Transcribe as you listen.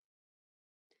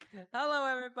Hello,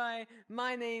 everybody.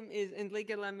 My name is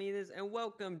Enrique Ramirez, and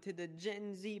welcome to the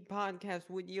Gen Z podcast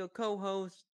with your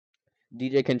co-host.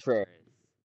 DJ Contreras.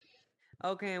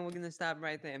 Okay, and we're gonna stop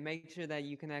right there. Make sure that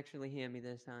you can actually hear me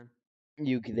this time.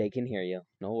 They can hear you.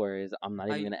 No worries. I'm not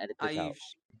Are even you? gonna edit Are this you? out.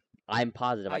 I'm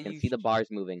positive. Are I can you? see the bars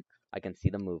moving. I can see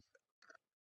them move.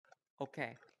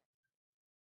 Okay.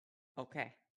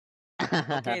 Okay.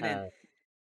 Okay then.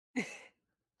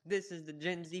 This is the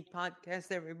Gen Z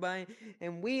podcast, everybody,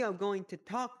 and we are going to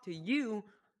talk to you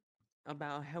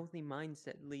about a healthy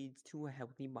mindset leads to a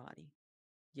healthy body.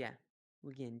 Yeah,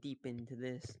 we're getting deep into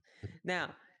this. Now,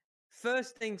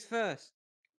 first things first,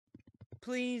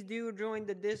 please do join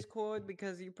the Discord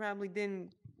because you probably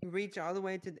didn't reach all the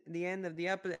way to the end of the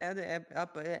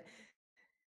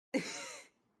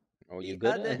Oh, you the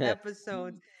good? other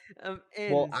episodes of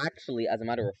Well, ends actually, as a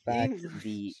matter of fact,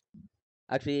 English.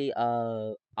 at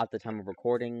the time of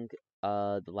recording,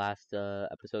 the last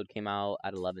episode came out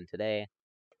at 11 today,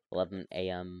 11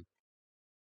 a.m.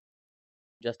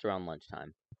 just around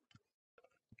lunchtime.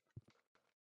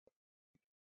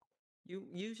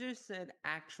 You just said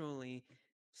actually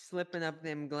slipping up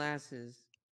them glasses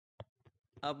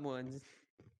upwards.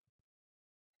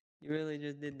 You really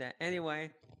just did that.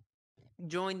 Anyway,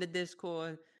 join the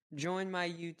Discord, join my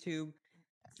YouTube,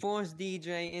 force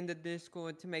DJ in the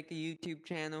Discord to make a YouTube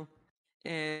channel,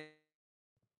 and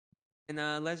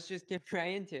let's just get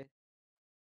right into it.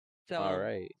 So, All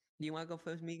right, do you want to go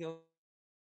first? Me go first? How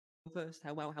we doing this,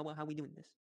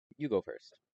 you go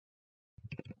first.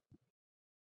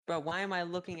 bro? Why am I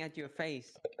looking at your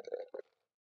face?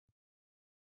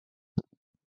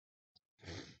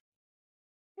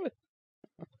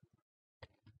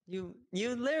 You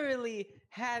literally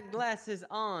had glasses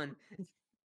on.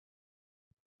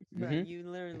 Bro, Mm-hmm. you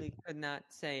literally could not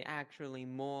say actually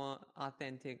more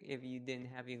authentic if you didn't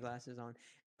have your glasses on.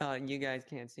 You guys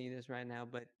can't see this right now,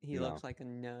 but he No. looks like a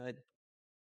nerd.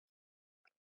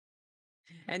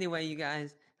 Anyway, you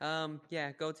guys,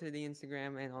 yeah, go to the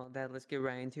Instagram and all that. Let's get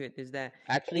right into it. Is that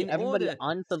Actually, in everybody order to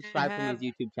unsubscribe from his have?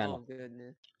 YouTube Oh channel.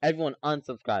 goodness, Everyone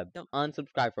unsubscribe. don't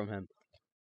Unsubscribe from him.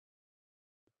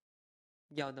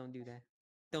 y'all don't do that.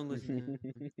 Don't listen to him.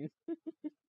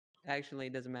 Actually,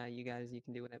 it doesn't matter. You guys, you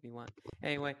can do whatever you want.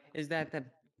 Anyway, is that the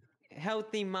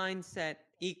healthy mindset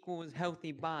equals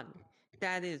healthy body?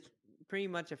 That is pretty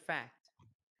much a fact.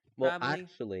 Well, Probably.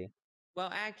 actually, Well,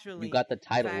 you actually, got the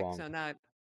title facts wrong. are not.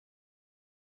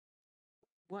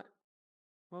 What?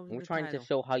 What was We're the trying to title?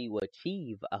 show how you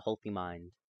achieve a healthy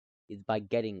mind is by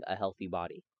getting a healthy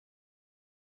body.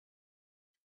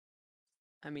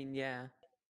 I mean, yeah,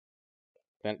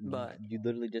 And but. you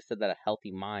literally just said that a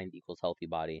healthy mind equals healthy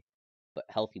body, but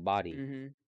healthy body Mm-hmm.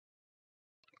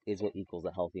 is what equals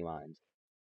a healthy mind.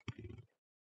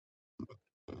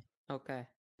 Okay.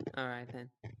 All right then.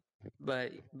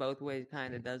 But both ways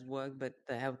kind of does work, but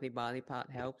the healthy body part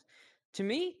helps. To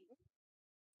me,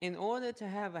 in order to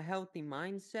have a healthy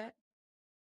mindset,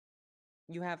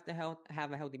 you have to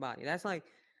have a healthy body. That's like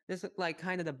this is like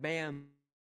kind of the bare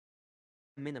minimum. Because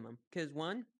one,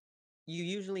 you usually have to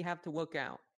work out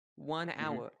 1 hour Hmm.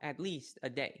 at least a day.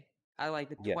 I like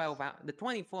the Yes. 12 hour, the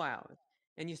 24 hours,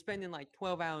 and you're spending like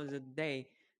 12 hours a day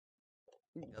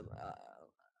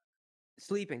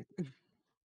sleeping.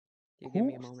 You give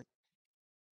me a Who? moment.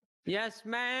 Yes,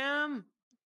 ma'am.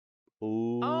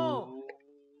 Oh, Ooh.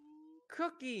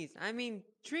 cookies. I mean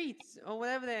treats or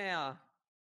whatever they are.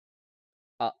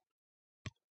 Uh,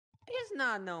 It's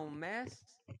not no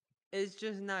mess. It's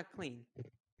just not clean.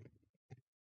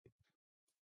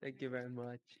 Thank you very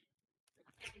much.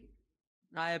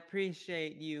 I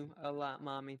appreciate you a lot,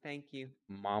 mommy. Thank you.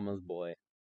 mama's boy.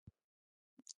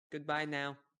 Goodbye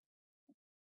now.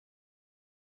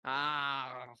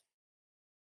 Ah,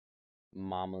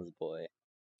 Mama's boy.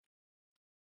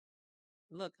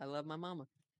 look, I love my mama.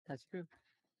 That's true.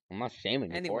 I'm not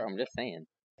shaming you for Anyway, it. I'm just saying.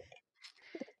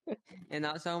 and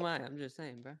not so am I. I'm just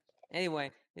saying, bro.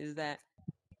 Anyway, is that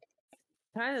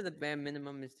kind of the bare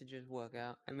minimum is to just work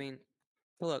out. I mean,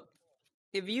 look,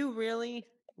 if you really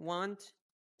want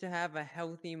to have a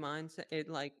healthy mindset, it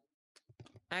like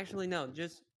actually no,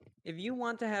 just if you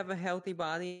want to have a healthy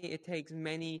body, it takes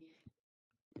many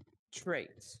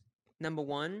traits. Number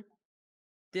one,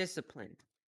 discipline.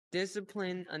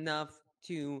 Discipline enough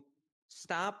to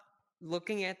stop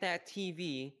looking at that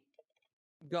TV,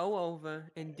 go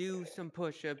over and do some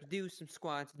push ups, do some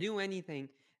squats, do anything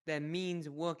that means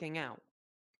working out.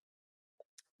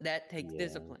 That takes Yeah.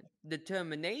 discipline.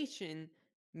 Determination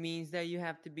means that you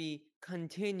have to be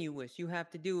continuous. You have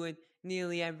to do it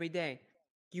nearly every day.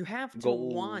 You have to Go.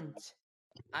 want.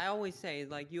 I always say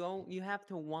like you have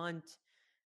to want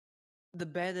the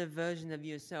better version of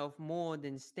yourself more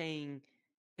than staying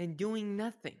and doing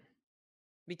nothing.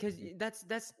 Because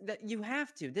that you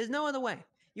have to. There's no other way.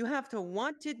 You have to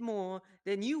want it more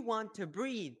than you want to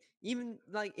breathe. Even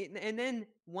like, and then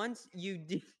once you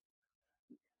do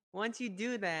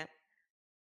that,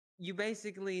 you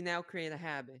basically now create a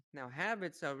habit. Now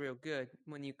habits are real good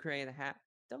when you create a habit.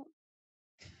 Don't.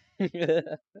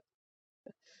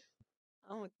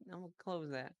 I'm gonna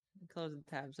close that. Close the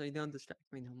tab so you don't distract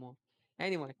me no more.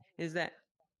 Anyway, is that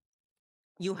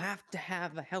you have to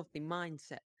have a healthy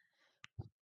mindset.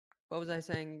 What was I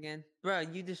saying again? Bro,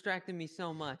 you distracted me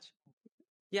so much.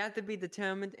 You have to be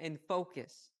determined and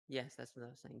focused. Yes, that's what I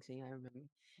was saying. See, I remember.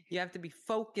 You have to be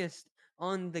focused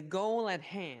on the goal at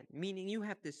hand, meaning you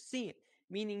have to see it,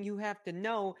 meaning you have to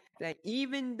know that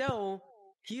even though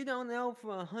you don't know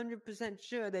for 100%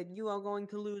 sure that you are going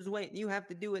to lose weight, you have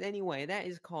to do it anyway. That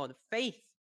is called faith.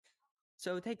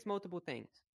 So it takes multiple things.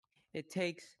 It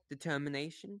takes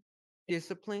determination,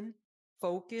 discipline,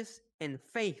 focus, and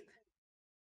faith.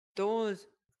 Those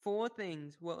 4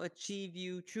 things will achieve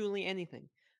you truly anything.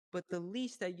 But the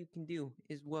least that you can do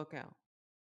is work out.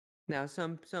 Now,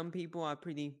 some people are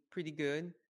pretty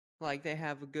good. Like they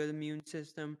have a good immune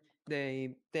system.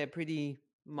 They're pretty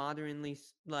moderately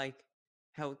like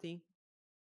healthy,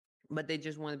 but they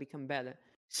just want to become better.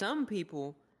 Some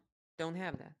people don't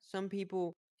have that. Some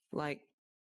people like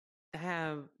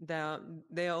have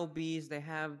they're obese, they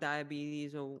have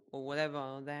diabetes or whatever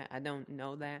all that. I don't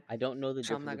know that. I don't know the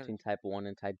So I'm difference not gonna. between type 1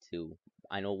 and type 2.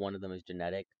 I know one of them is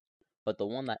genetic, but the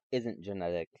one that isn't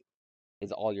genetic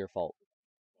is all your fault.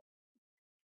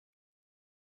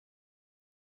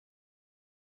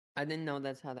 I didn't know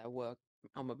that's how that worked.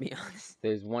 I'm gonna be honest.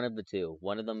 There's one of the two.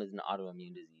 One of them is an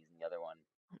autoimmune disease, and the other one,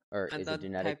 or I is a thought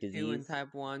genetic type 2 and disease.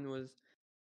 type 1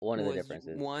 One of the was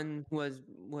differences. one was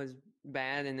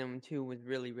bad and then 2 was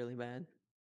really really bad.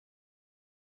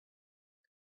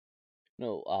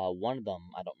 No, one of them,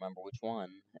 I don't remember which one,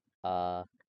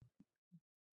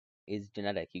 is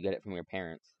genetic. You get it from your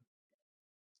parents.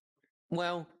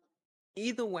 Well,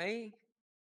 either way,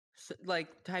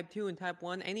 like type 2 and type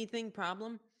 1, anything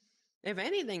problem, if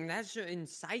anything, that should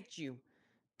incite you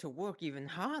to work even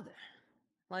harder.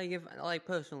 Like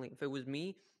personally, if it was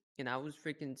me and I was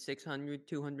freaking 600,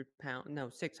 200 pounds, no,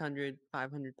 600,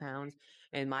 500 pounds,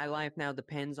 and my life now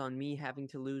depends on me having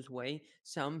to lose weight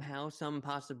somehow, some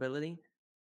possibility,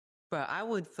 but I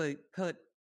would put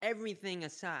everything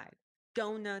aside.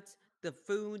 Donuts, the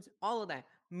foods, all of that.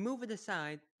 Move it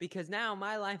aside because now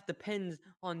my life depends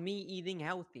on me eating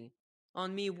healthy,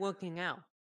 on me working out.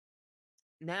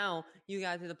 Now you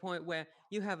got to the point where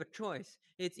you have a choice.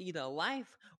 It's either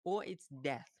life or it's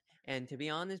death. And to be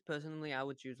honest, personally, I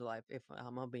would choose life if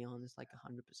I'm gonna be honest, like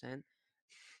 100%.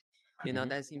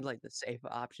 That seems like the safer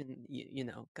option.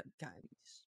 Kind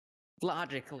of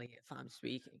logically, if I'm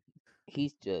speaking.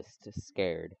 He's just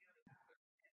scared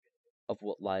of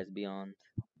what lies beyond.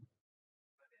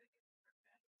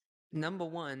 Number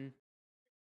 1,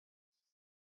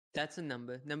 that's a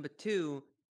number. Number 2,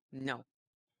 no.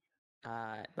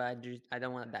 But I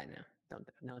don't want to die now. Don't.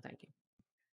 No, thank you.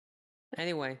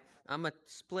 Anyway, I'm gonna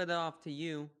split it off to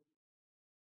you.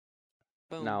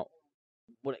 Boom. Now,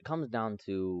 when it comes down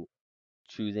to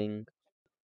choosing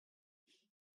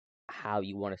how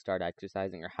you want to start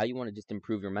exercising or how you want to just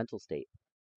improve your mental state,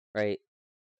 right?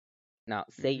 Now,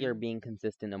 say you're being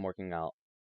consistent and working out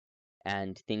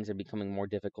and things are becoming more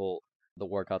difficult, the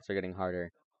workouts are getting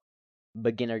harder,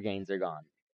 beginner gains are gone.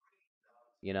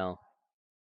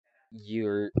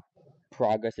 Your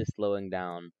progress is slowing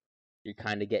down. You're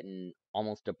kind of getting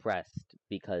almost depressed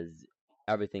because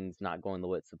everything's not going the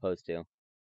way it's supposed to.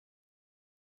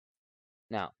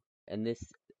 Now, in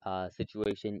this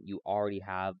situation, you already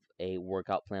have a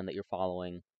workout plan that you're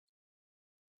following,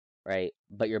 right?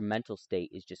 But your mental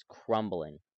state is just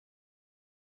crumbling,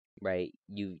 right?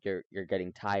 You're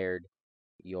getting tired,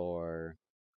 you're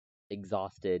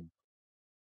exhausted.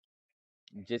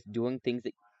 Just doing things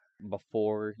that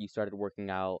before you started working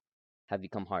out have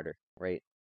become harder, right?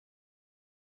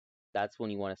 That's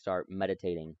when you want to start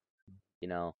meditating, you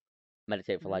know,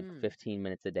 meditate for like 15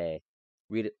 minutes a day.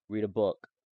 Read a book.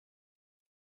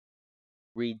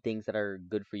 Read things that are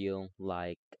good for you,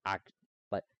 like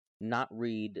but not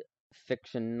read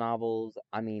fiction novels.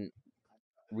 I mean,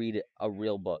 read a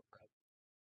real book.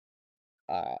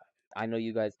 I know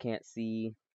you guys can't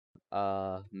see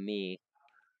me,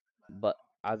 but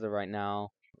as of right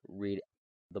now, read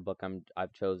the book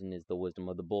I've chosen is The Wisdom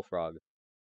of the Bullfrog,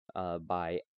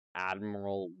 by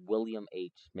Admiral William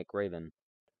H. McRaven.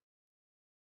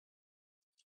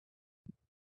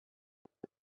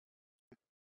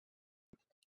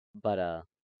 But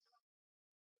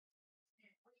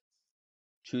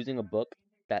choosing a book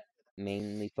that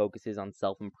mainly focuses on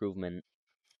self-improvement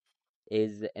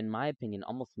is, in my opinion,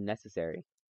 almost necessary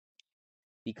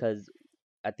because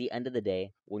at the end of the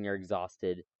day, when you're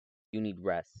exhausted, you need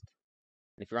rest.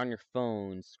 And if you're on your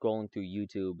phone scrolling through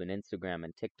YouTube and Instagram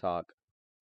and TikTok,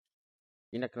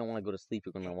 you're not going to want to go to sleep.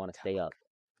 You're going to want to stay up.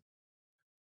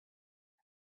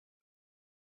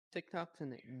 TikTok's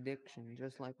an addiction,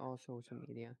 just like all social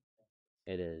media.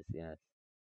 It is, yes.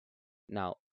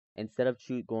 Now, instead of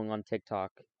going on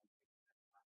TikTok,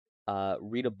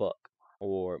 read a book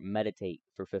or meditate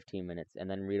for 15 minutes and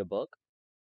then read a book.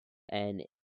 And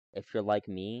if you're like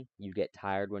me, you get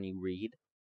tired when you read.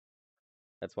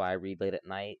 That's why I read late at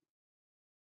night.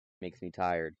 Makes me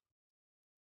tired.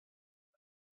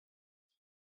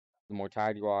 The more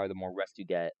tired you are, the more rest you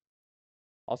get.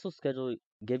 Also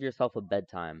give yourself a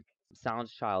bedtime.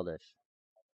 Sounds childish,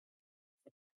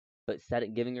 but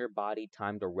giving your body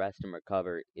time to rest and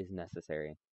recover is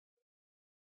necessary.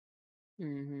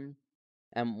 Mm-hmm.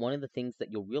 And one of the things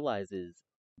that you'll realize is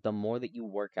the more that you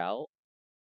work out,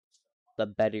 the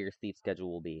better your sleep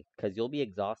schedule will be because you'll be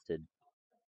exhausted.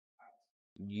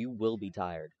 You will be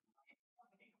tired.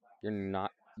 You're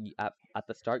not at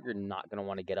the start. You're not gonna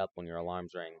want to get up when your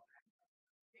alarms ring.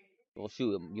 Well,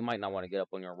 shoot, you might not want to get up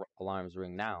when your alarms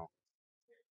ring now,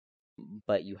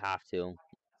 but you have to,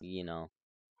 you know,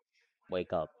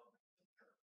 wake up.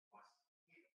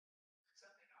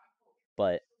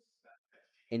 But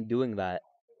in doing that,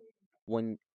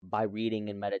 when by reading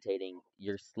and meditating,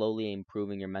 you're slowly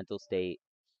improving your mental state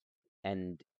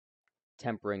and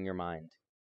tempering your mind,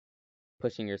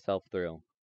 pushing yourself through.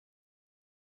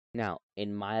 Now,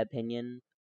 in my opinion,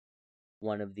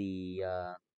 one of the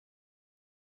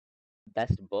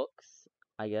best books,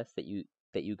 I guess, that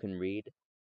you can read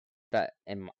that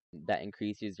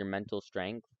increases your mental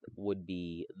strength would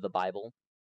be the Bible.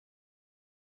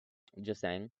 Just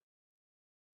saying.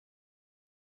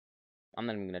 I'm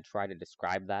not even gonna try to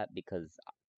describe that because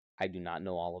I do not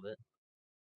know all of it.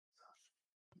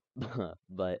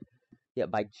 But yeah,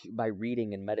 by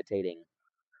reading and meditating,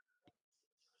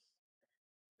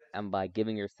 and by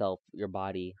giving yourself, your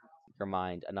body, your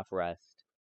mind enough rest,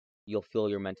 you'll feel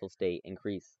your mental state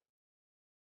increase.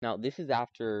 Now, this is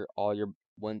after all your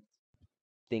when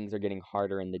things are getting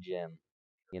harder in the gym,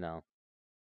 you know.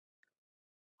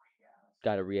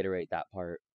 Got to reiterate that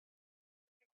part,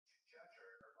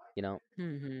 you know.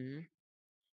 Mm-hmm.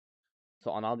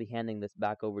 So, and I'll be handing this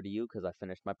back over to you because I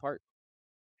finished my part.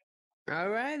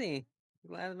 Alrighty.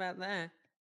 Glad about that.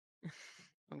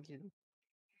 I'm kidding.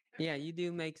 Yeah, you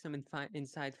do make some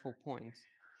insightful points.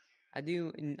 I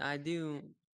do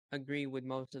agree with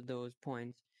most of those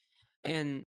points.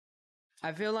 And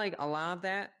I feel like a lot of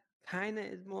that kind of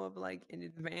is more of like an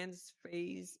advanced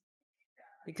phase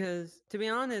because to be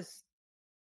honest,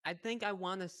 I think I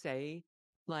want to say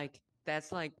like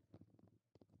that's like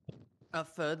a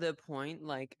further point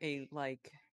like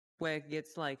where it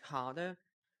gets like harder.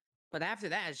 But after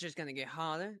that it's just going to get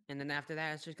harder and then after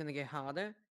that it's just going to get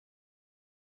harder.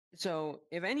 So,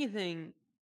 if anything,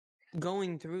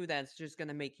 going through that's just going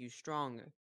to make you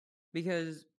stronger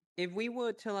because if we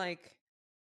were to like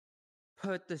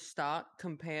put the start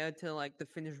compared to like the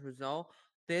finished result,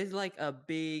 there's like a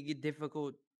big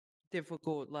difficult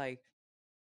like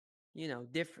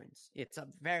difference. It's a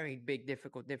very big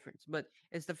difficult difference, but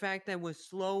it's the fact that we're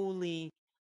slowly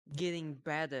getting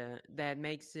better that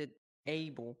makes it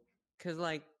able. Because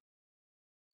like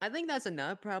I think that's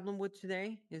another problem with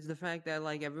today is the fact that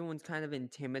like everyone's kind of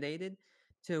intimidated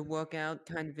to work out,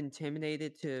 kind of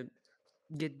intimidated to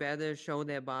get better, show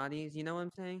their bodies. You know what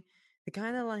I'm saying? They're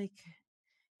kind of like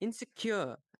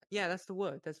insecure. Yeah, that's the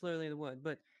word. That's literally the word.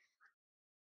 But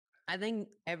I think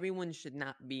everyone should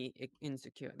not be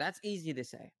insecure. That's easy to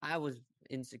say. I was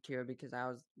insecure because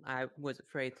I was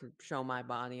afraid to show my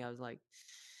body. I was like,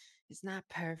 it's not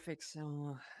perfect,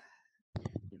 so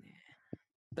yeah.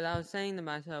 But I was saying to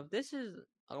myself, this is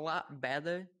a lot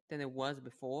better than it was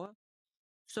before.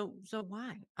 So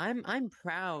why? I'm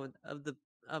proud of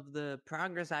the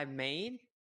progress I've made.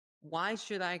 Why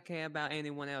should I care about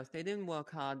anyone else? They didn't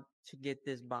work hard to get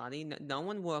this body. No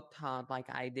one worked hard like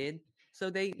I did.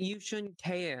 So you shouldn't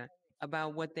care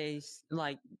about what they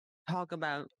like talk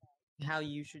about how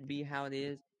you should be, how it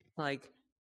is. Like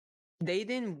they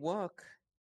didn't work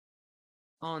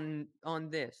on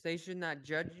this. They should not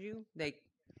judge you.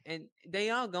 They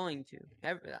are going to.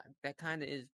 That kind of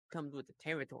is comes with the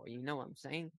territory. You know what I'm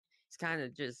saying? It's kind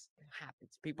of just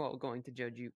happens. People are going to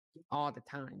judge you all the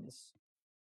time.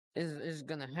 Is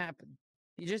gonna happen.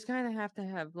 You just kind of have to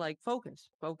have like focus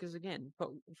again,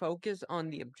 focus on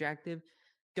the objective.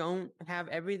 Don't have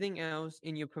everything else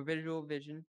in your peripheral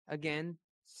vision. Again,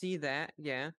 see that.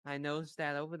 Yeah, I noticed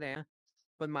that over there.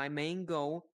 But my main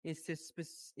goal is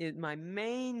my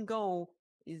main goal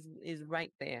is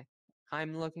right there.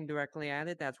 I'm looking directly at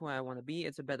it. That's where I want to be.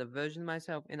 It's a better version of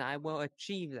myself, and I will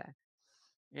achieve that.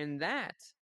 And that,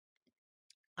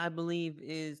 I believe,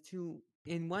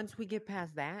 and once we get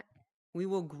past that, we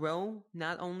will grow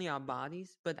not only our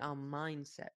bodies, but our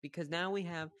mindset. Because now we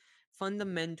have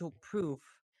fundamental proof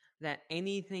that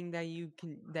anything that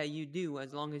you do,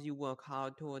 as long as you work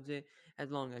hard towards it,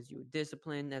 as long as you're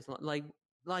disciplined,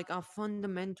 like our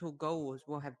fundamental goals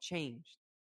will have changed.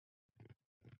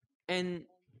 And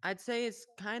I'd say it's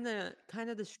kind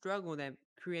of the struggle that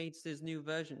creates this new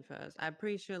version for us. I'm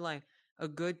pretty sure like a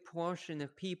good portion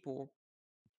of people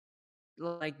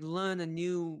like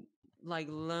learn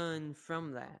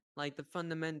from that, like the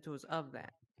fundamentals of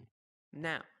that.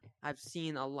 Now, I've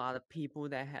seen a lot of people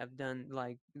that have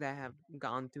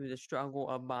gone through the struggle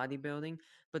of bodybuilding,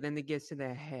 but then it gets to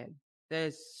their head.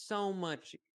 There's so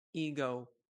much ego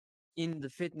in the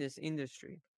fitness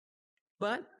industry,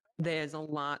 but there's a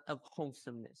lot of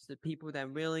wholesomeness. The people that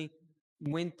really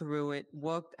went through it,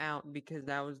 worked out because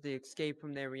that was the escape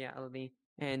from their reality,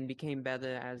 and became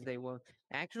better as they were.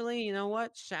 Actually, you know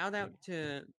what? Shout out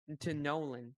to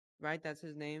Nolan, right? That's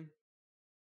his name.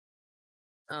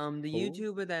 The Who?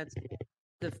 YouTuber that's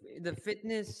the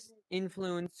fitness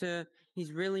influencer.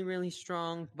 He's really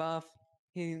strong, buff.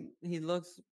 He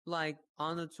looks like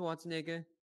Arnold Schwarzenegger,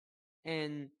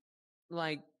 and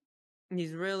like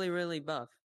he's really buff.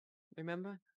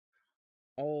 Remember?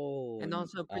 Oh, And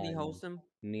also pretty wholesome.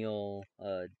 Neil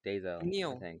Dezo, I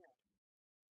Neil, think.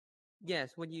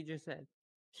 yes, what you just said.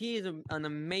 He is an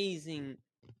amazing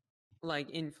like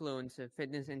influencer,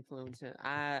 fitness influencer.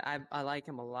 I like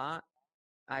him a lot.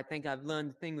 I think I've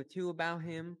learned a thing or two about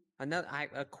him.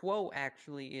 A quote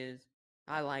actually is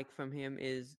I like from him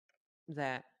is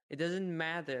that it doesn't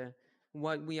matter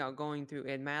what we are going through;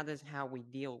 it matters how we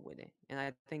deal with it. And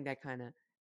I think that kind of,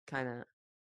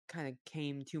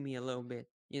 came to me a little bit.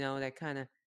 You know, that kind of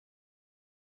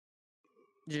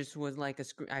just was like I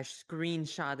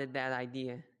screenshotted that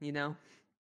idea. You know,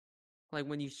 like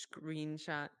when you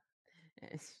screenshot.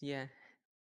 Yeah.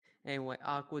 Anyway,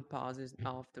 awkward pauses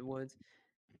afterwards.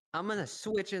 I'm gonna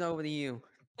switch it over to you.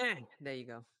 There you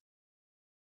go.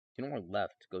 You know, I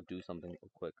left to go do something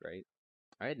real quick, right?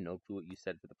 I had no clue what you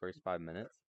said for the first 5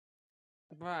 minutes.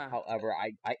 Bruh. However,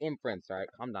 I inferenced. All right,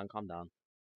 calm down, calm down.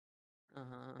 Uh-huh,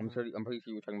 I'm uh-huh. pretty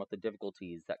sure you were talking about the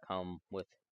difficulties that come with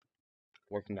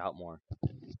working out more,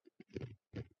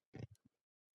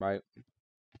 right?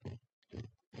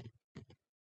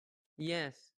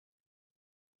 Yes.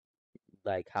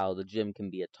 Like how the gym can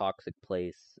be a toxic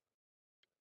place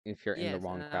if you're in the Yes, and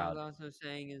wrong I was crowd. also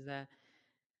saying is that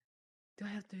do I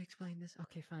have to explain this?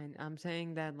 Okay, fine. I'm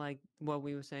saying that like what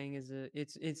we were saying is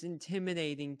it's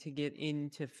intimidating to get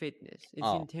into fitness. It's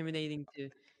Oh, intimidating to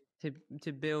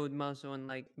to build muscle and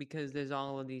like because there's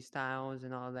all of these styles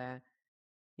and all that,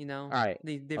 you know, all right.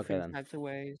 these Okay different then. types of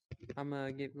ways. I'm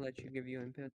gonna let you give your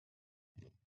input.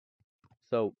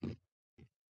 So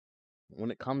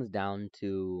when it comes down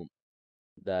to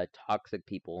the toxic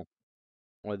people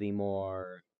or the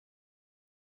more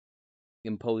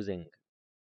imposing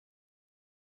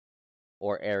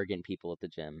or arrogant people at the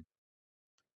gym,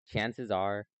 chances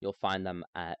are you'll find them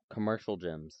at commercial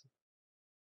gyms.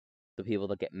 The people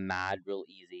that get mad real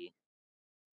easy.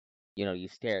 You know, you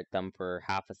stare at them for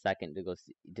half a second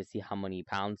to see how many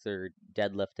pounds they're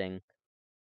deadlifting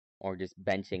or just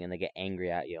benching, and they get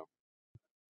angry at you.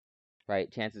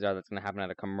 Right? Chances are that's going to happen at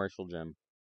a commercial gym.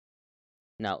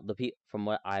 Now, from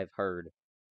what I've heard,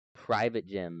 private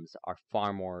gyms are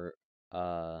far more,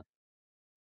 uh,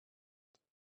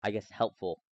 I guess,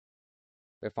 helpful.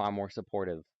 They're far more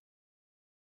supportive.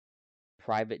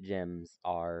 Private gyms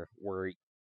are where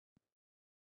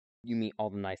you meet all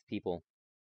the nice people.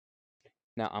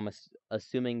 Now, I'm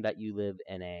assuming that you live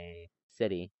in a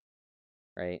city,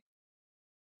 right?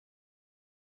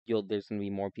 There's going to be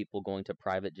more people going to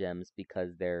private gyms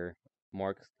because they're more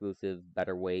exclusive,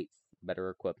 better weights, better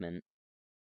equipment.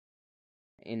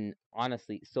 And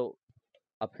honestly, so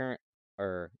apparent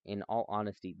or in all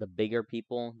honesty, the bigger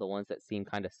people, the ones that seem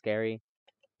kind of scary,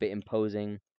 bit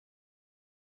imposing,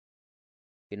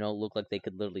 look like they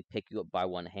could literally pick you up by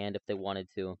one hand if they wanted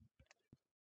to.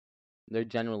 They're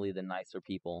generally the nicer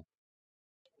people.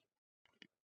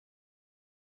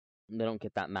 They don't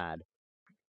get that mad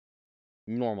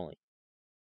normally.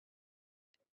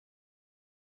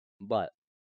 But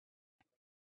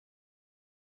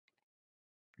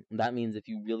that means if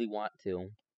you really want to,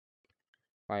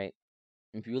 right?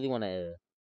 If you really want to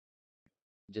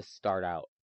just start out,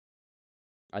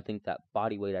 I think that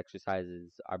body weight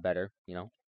exercises are better, you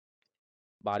know.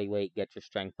 Body weight, get your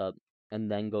strength up, and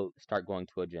then start going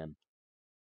to a gym.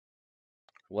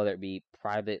 Whether it be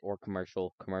private or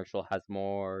commercial. Commercial has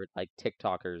more like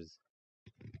TikTokers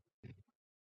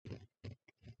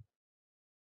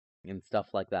and stuff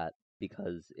like that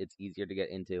because it's easier to get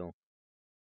into.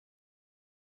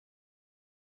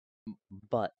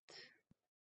 But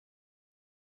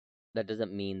that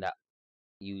doesn't mean that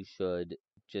you should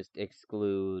just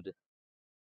exclude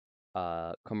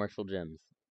commercial gyms.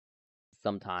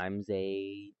 Sometimes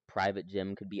a private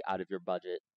gym could be out of your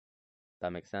budget.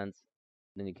 That makes sense.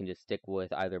 Then you can just stick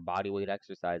with either body weight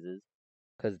exercises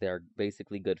because they're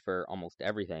basically good for almost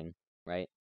everything, right?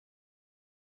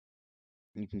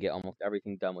 You can get almost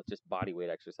everything done with just body weight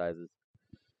exercises,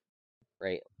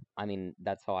 right? I mean,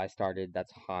 that's how I started.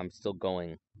 That's how I'm still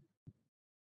going.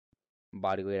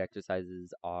 Body weight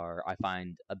exercises are, I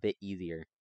find, a bit easier,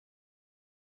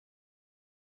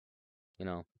 you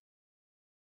know.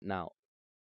 Now,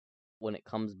 when it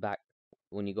comes back,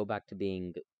 when you go back to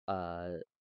being,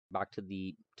 back to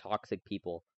the toxic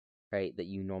people, right, that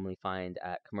you normally find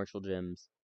at commercial gyms,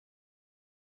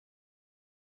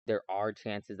 there are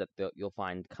chances that you'll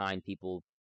find kind people,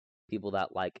 people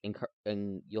that like,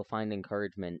 and you'll find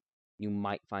encouragement. You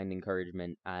might find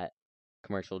encouragement at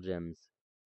commercial gyms,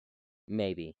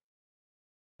 maybe,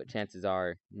 but chances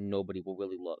are nobody will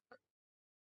really look.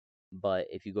 But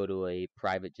if you go to a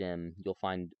private gym, you'll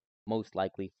find most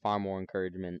likely far more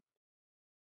encouragement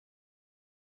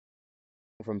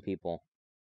from people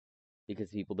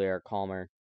because people there are calmer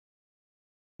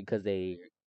because they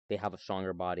have a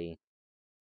stronger body,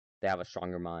 they have a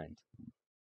stronger mind,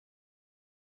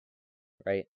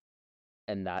 right?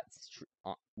 And that's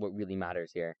what really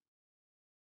matters here.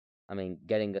 I mean,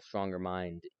 getting a stronger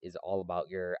mind is all about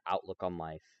your outlook on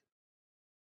life,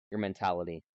 your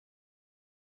mentality.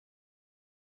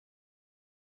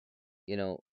 You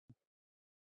know,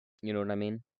 you know what I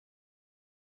mean?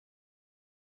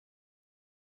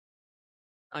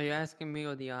 Are you asking me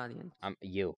or the audience? I'm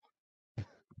you.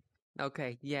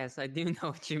 Okay, yes, I do know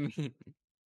what you mean.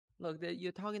 Look,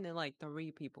 you're talking to like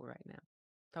 3 people right now.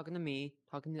 Talking to me,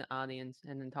 talking to the audience,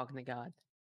 and then talking to God.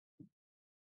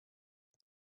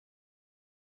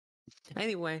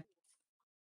 Anyway,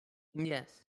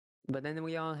 yes. But then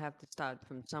we all have to start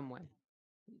from somewhere.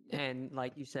 And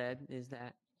like you said, is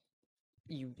that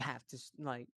you have to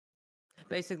like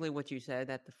basically what you said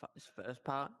at the first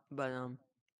part. But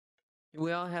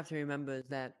we all have to remember is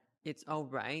that it's all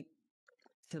right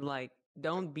to like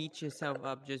don't beat yourself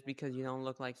up just because you don't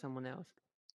look like someone else.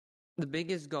 The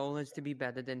biggest goal is to be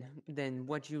better than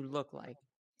what you look like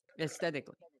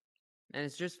aesthetically. And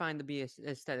it's just fine to be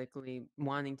aesthetically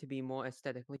wanting to be more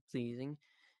aesthetically pleasing.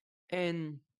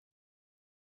 And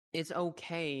it's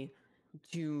okay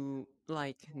to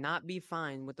like not be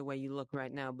fine with the way you look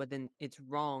right now, but then it's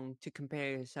wrong to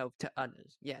compare yourself to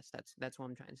others. Yes, that's what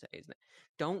I'm trying to say, isn't it?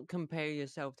 Don't compare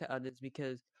yourself to others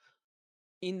because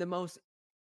in the most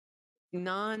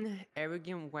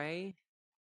non-arrogant way,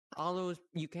 all those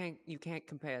you can't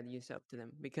compare yourself to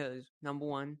them because number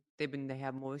one, they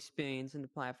have more experience in the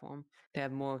platform. They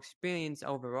have more experience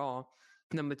overall.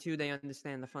 Number two, they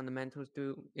understand the fundamentals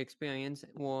through experience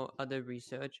or other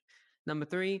research. Number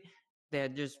three, they're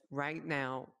just right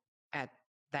now at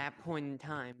that point in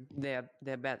time, they're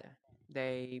better.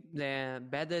 They're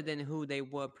better than who they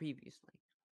were previously.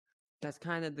 That's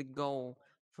kind of the goal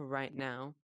for right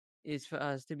now, is for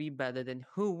us to be better than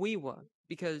who we were.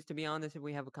 Because to be honest, if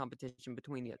we have a competition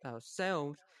between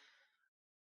ourselves,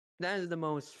 that is the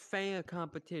most fair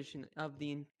competition of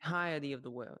the entirety of the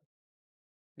world.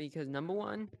 Because number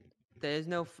one, there's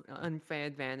no unfair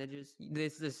advantages.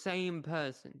 It's the same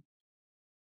person.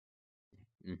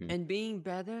 Hmm. And being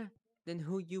better than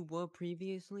who you were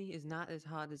previously is not as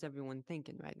hard as everyone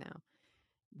thinking right now.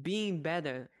 Being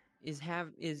better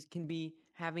can be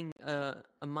having a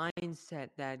mindset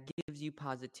that gives you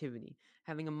positivity,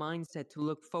 having a mindset to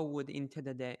look forward into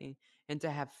the day and to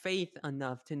have faith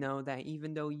enough to know that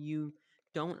even though you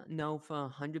don't know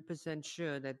for 100%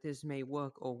 sure that this may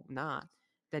work or not,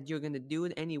 that you're going to do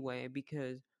it anyway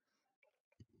because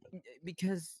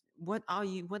what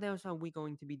else are we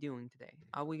going to be doing today?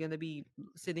 Are we going to be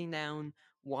sitting down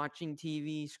watching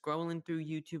TV, scrolling through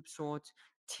YouTube shorts,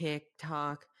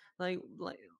 TikTok? Like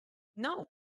no.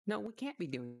 No, we can't be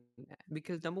doing that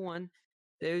because number one,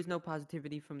 there is no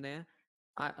positivity from there.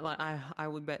 I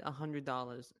would bet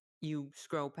 $100 you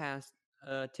scroll past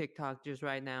TikTok just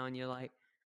right now and you're like,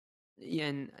 yeah,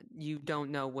 and you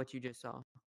don't know what you just saw.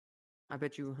 I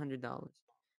bet you $100.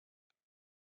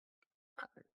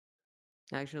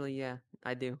 Actually, yeah,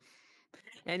 I do.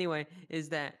 Anyway, is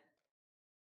that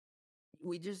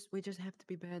we just have to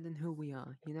be better than who we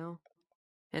are, you know?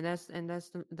 And that's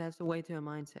the way to a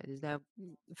mindset is that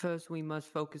first we must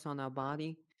focus on our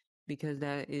body because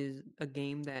that is a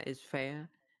game that is fair,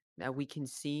 that we can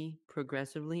see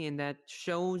progressively, and that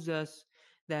shows us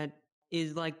that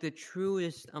is like the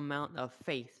truest amount of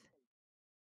faith.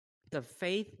 The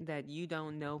faith that you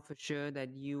don't know for sure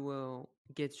that you will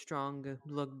get stronger,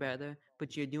 look better,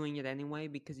 but you're doing it anyway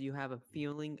because you have a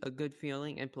feeling, a good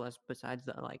feeling, and plus besides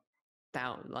the like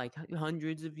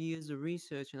hundreds of years of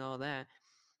research and all that.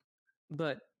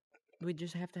 But we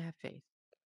just have to have faith.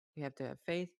 We have to have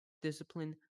faith,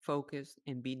 discipline, focus,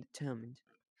 and be determined.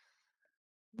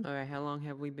 All right, how long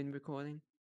have we been recording?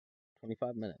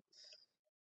 25 minutes.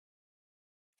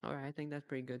 All right, I think that's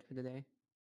pretty good for today.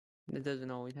 It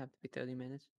doesn't always have to be 30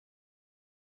 minutes.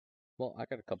 Well, I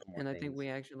got a couple more And I things. think we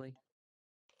actually.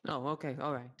 Oh, okay.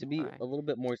 All right. To be All right. a little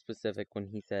bit more specific, when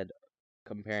he said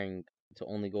comparing to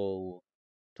only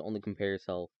compare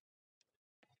yourself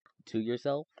to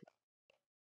yourself,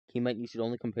 he meant you should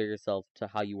only compare yourself to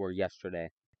how you were yesterday.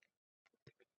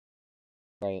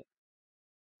 Right?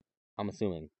 I'm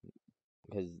assuming,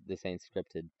 because this ain't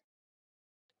scripted.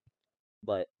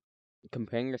 But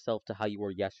comparing yourself to how you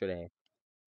were yesterday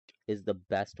is the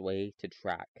best way to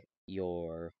track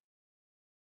your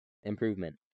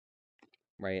improvement,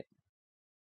 right?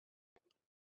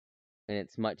 And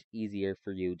it's much easier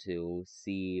for you to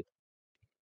see,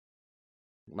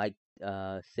 like,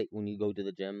 say when you go to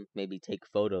the gym, maybe take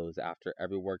photos after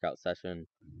every workout session,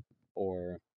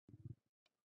 or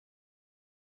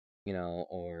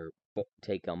or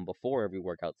take them before every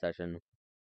workout session,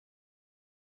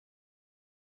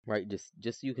 right? Just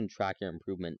so you can track your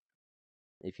improvement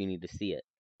if you need to see it.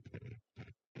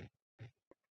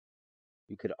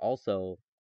 You could also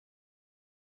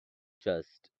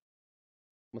just,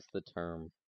 what's the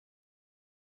term?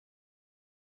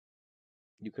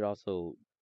 You could also,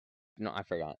 no, I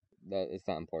forgot. That it's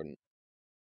not important.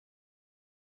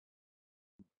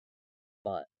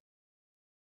 But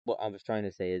what I was trying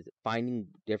to say is finding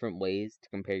different ways to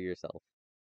compare yourself,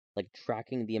 like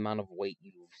tracking the amount of weight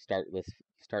you start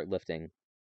lifting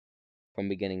from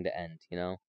beginning to end.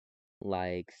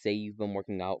 Like say you've been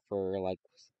working out for like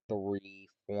 3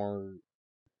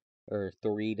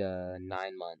 to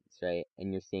 9 months, right?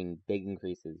 And you're seeing big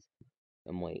increases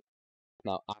in weight.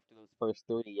 Now, after those first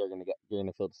 30, you're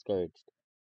gonna feel discouraged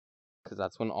because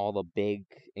that's when all the big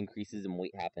increases in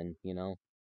weight happen.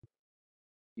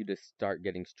 You just start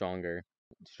getting stronger,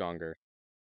 stronger.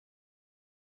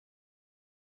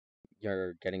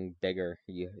 You're getting bigger.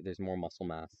 There's more muscle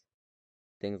mass,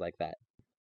 things like that.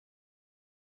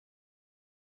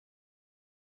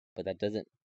 But that doesn't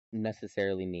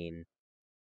necessarily mean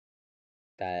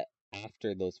that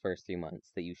after those first 3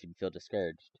 months that you should feel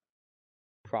discouraged.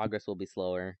 Progress will be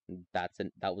slower. That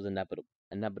was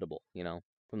inevitable,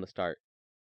 from the start.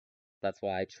 That's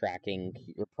why tracking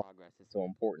your progress is so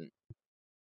important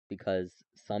because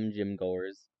some gym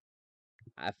goers,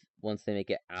 once they make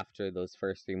it after those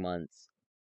first 3 months,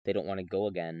 they don't want to go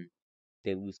again.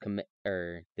 They lose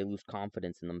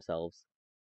confidence in themselves.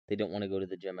 They don't want to go to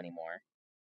the gym anymore,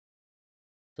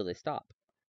 so they stop.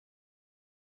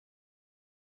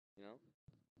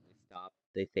 They stop.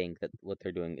 They think that what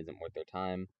they're doing isn't worth their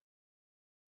time.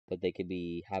 That they could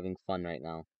be having fun right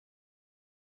now,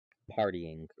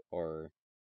 partying or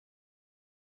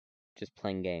just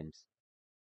playing games.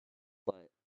 But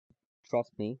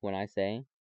trust me when I say,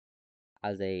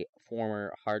 as a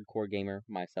former hardcore gamer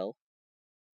myself,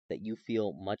 that you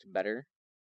feel much better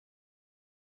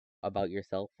about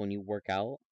yourself when you work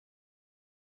out.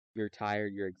 You're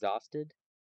tired, you're exhausted.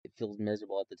 It feels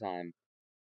miserable at the time.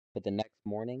 But the next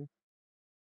morning,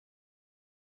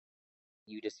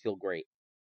 you just feel great.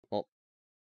 Well,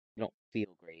 you don't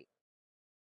feel great.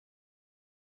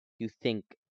 You think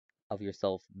of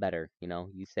yourself better,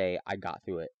 You say, I got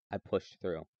through it. I pushed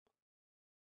through,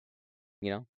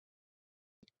 you know?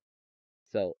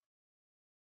 So,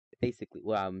 basically,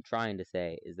 what I'm trying to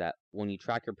say is that when you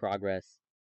track your progress,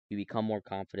 you become more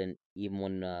confident even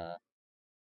when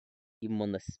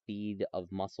the speed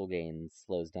of muscle gains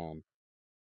slows down.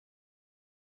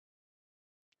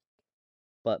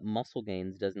 But muscle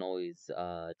gains doesn't always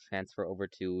transfer over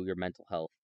to your mental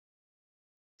health.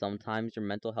 Sometimes your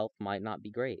mental health might not be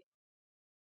great.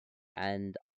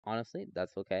 And honestly,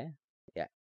 that's okay. Yeah.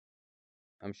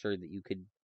 I'm sure that you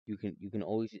can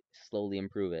always slowly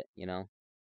improve it,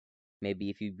 Maybe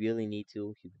if you really need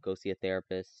to, you could go see a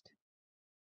therapist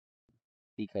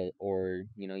or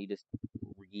you just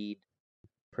read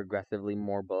progressively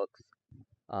more books,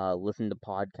 listen to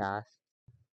podcasts,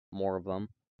 more of them,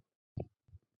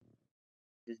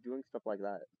 Just doing stuff like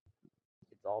that.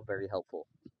 It's all very helpful.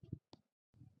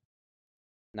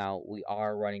 Now, we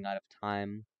are running out of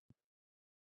time.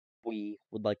 We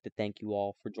would like to thank you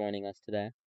all for joining us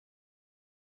today.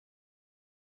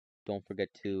 Don't forget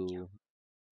to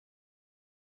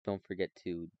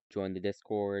join the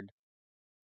Discord.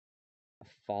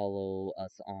 Follow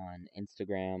us on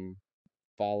Instagram.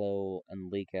 Follow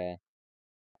Enlika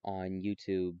on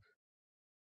YouTube.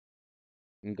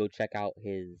 And go check out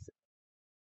his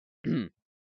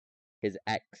his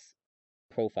X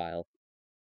profile.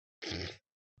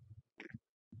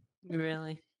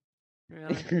 Really?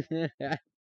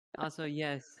 Also,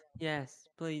 yes,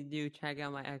 please do check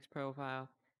out my X profile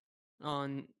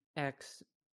on X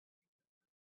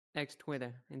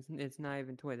Twitter. It's not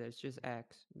even Twitter, it's just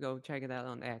X. Go check it out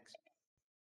on X.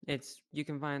 You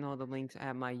can find all the links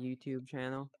at my YouTube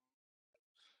channel.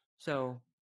 So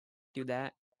do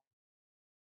that.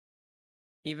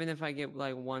 Even if I get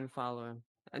like 1 follower.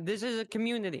 This is a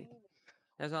community.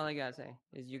 That's all I gotta say.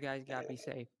 Is you guys gotta be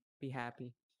safe. Be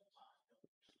happy.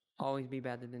 Always be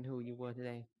better than who you were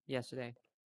yesterday.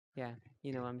 Yeah,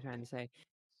 you know what I'm trying to say.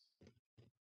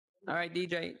 Alright,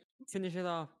 DJ, finish it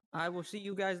off. I will see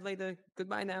you guys later.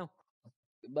 Goodbye now.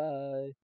 Goodbye.